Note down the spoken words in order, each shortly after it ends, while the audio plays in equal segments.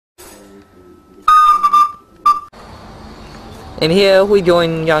And here we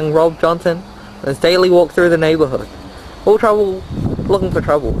join young Rob Johnson on his daily walk through the neighborhood. Will trouble looking for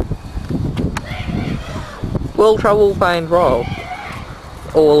trouble? Will trouble find Rob?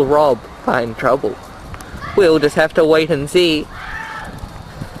 Or will Rob find trouble? We'll just have to wait and see.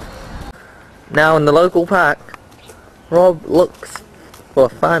 Now in the local park, Rob looks for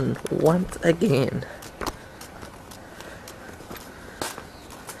fun once again.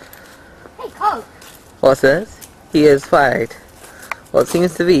 Hey, Coke! What's this? He has fired what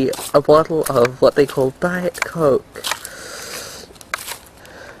seems to be a bottle of what they call Diet Coke.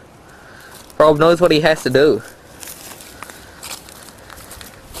 Rob knows what he has to do.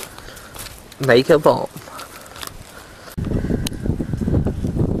 Make a bomb.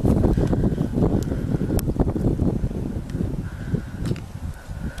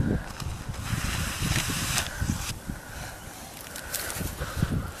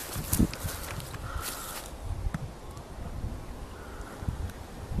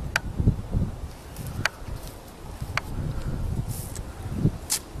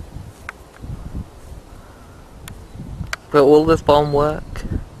 But will this bomb work?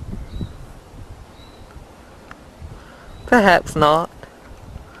 Perhaps not.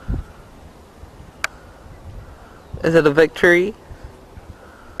 Is it a victory?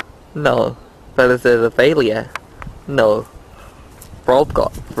 No. But is it a failure? No. Rob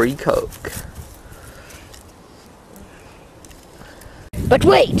got free Coke. But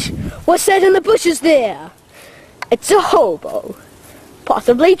wait! What's that in the bushes there? It's a hobo.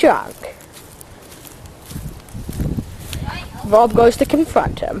 Possibly drunk. Rob goes to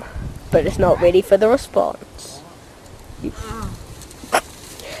confront him, but is not ready for the response.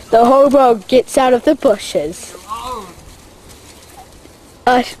 The hobo gets out of the bushes.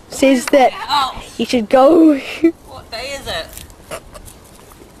 Says that he should go. What day is it?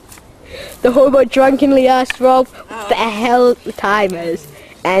 The hobo drunkenly asks Rob what the hell the time is,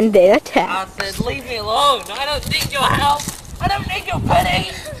 and then attacks. I said, leave me alone. I don't need your help. I don't need your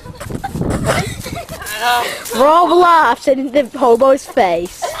pity. Rob laughs in the hobo's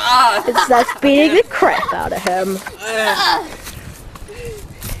face and starts beating the crap out of him.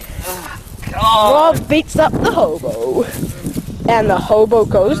 Rob beats up the hobo, and the hobo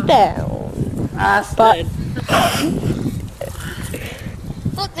goes down. But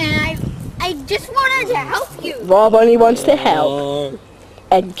look, man, I just wanted to help you. Rob only wants to help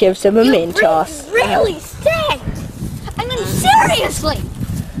and gives him a Mentos. Really stink. I mean, seriously.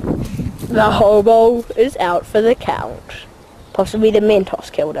 The hobo is out for the count. Possibly the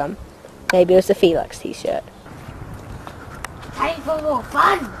Mentos killed him. Maybe it was the Felix t-shirt. Time for a little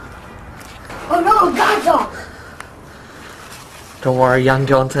fun. Oh no, Gonzo! Don't worry, young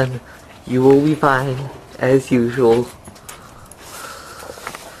Johnson. You will be fine, as usual.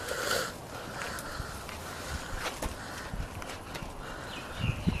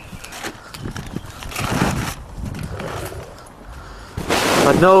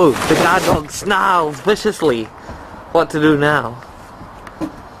 But no, the guard dog snarls viciously. What to do now?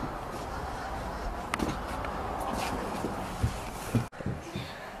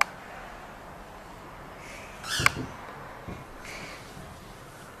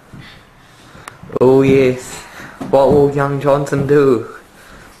 Oh yes, what will young Johnson do?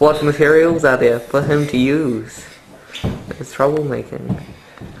 What materials are there for him to use? It's troublemaking.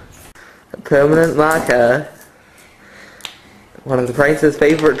 A permanent marker. One of the Prince's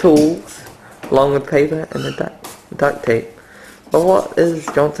favourite tools, along with paper and the duct tape. But what is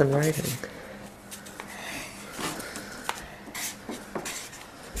Johnson writing?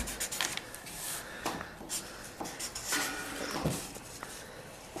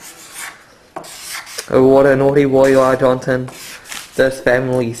 Oh, what a naughty boy you are, Johnson. This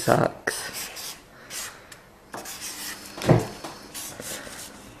family sucks.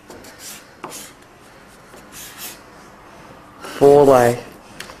 For life.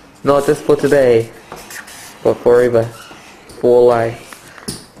 Not just for today, but forever. For life.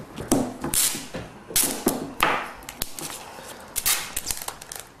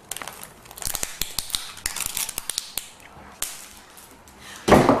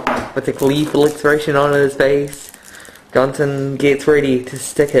 With a gleeful expression on his face, Johnson gets ready to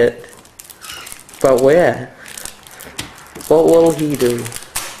stick it. But where? What will he do?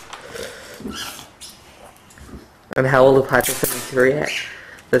 And how will the participants react?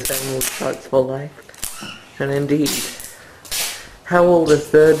 The family sucks for life. And indeed, how will the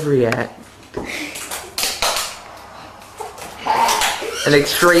third react? An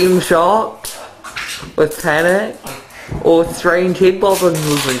extreme shock? With panic? Or strange head bobbing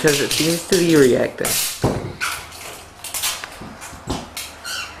movement as it seems to be reacting?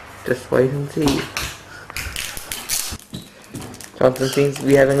 Just wait and see. Johnson seems to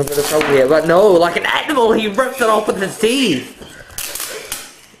be having a bit of trouble here, but no, like an animal, he rips it off with his teeth.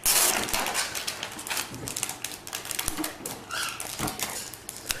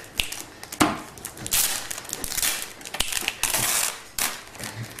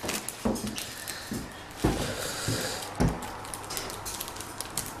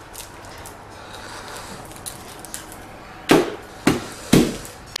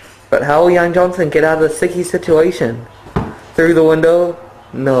 But how will young Johnson get out of the sticky situation? Through the window?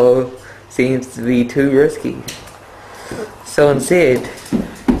 No, seems to be too risky. So instead,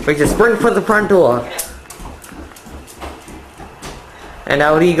 we just sprint for the front door. And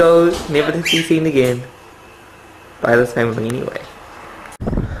out he goes, never to be seen again. By this family anyway.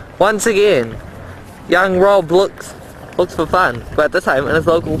 Once again, young Rob looks for fun, but this time in his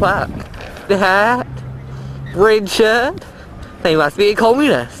local park. The hat, red shirt, they must be a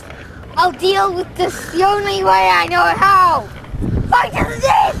communist. I'll deal with this the only way I know how. Fight to the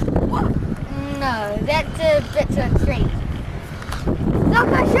death! No, that's a bit too extreme. Look,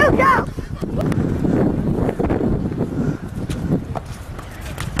 my shoot out!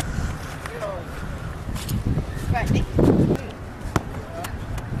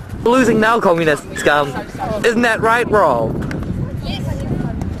 Losing now, communist scum. Isn't that right, Rob? Yes.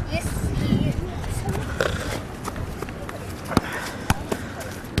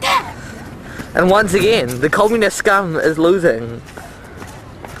 And once again, the communist scum is losing.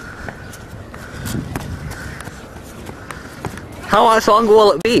 How much longer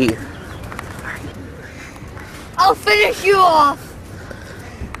will it be? I'll finish you off.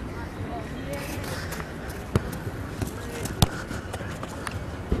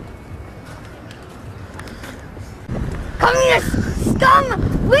 Communist scum,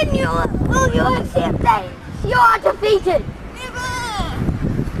 when will you accept that? You are defeated.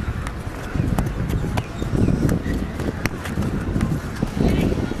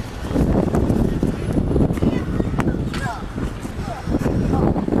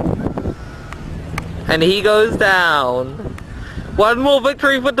 And he goes down. One more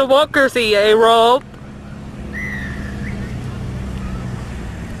victory for democracy, eh, Rob?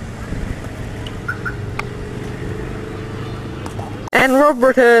 And Rob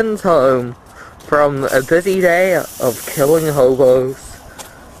returns home from a busy day of killing hobos.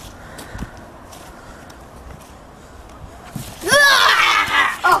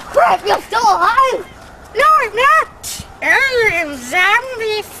 Oh crap, you're still alive? No, I'm not. I'm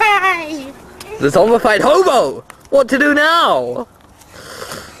zombified. The zombified hobo! What to do now?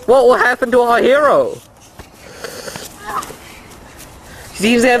 What will happen to our hero? He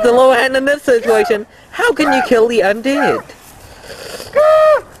seems to have the lower hand in this situation. How can you kill the undead?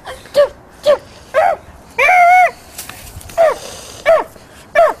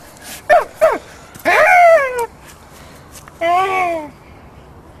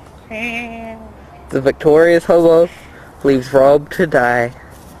 The victorious hobo leaves Rob to die.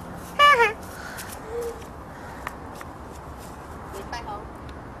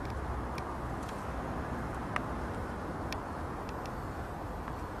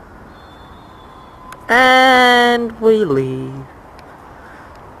 And we leave.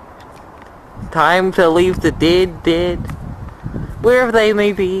 Time to leave the dead, wherever they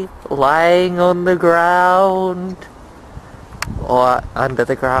may be, lying on the ground or under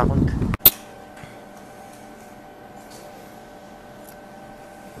the ground.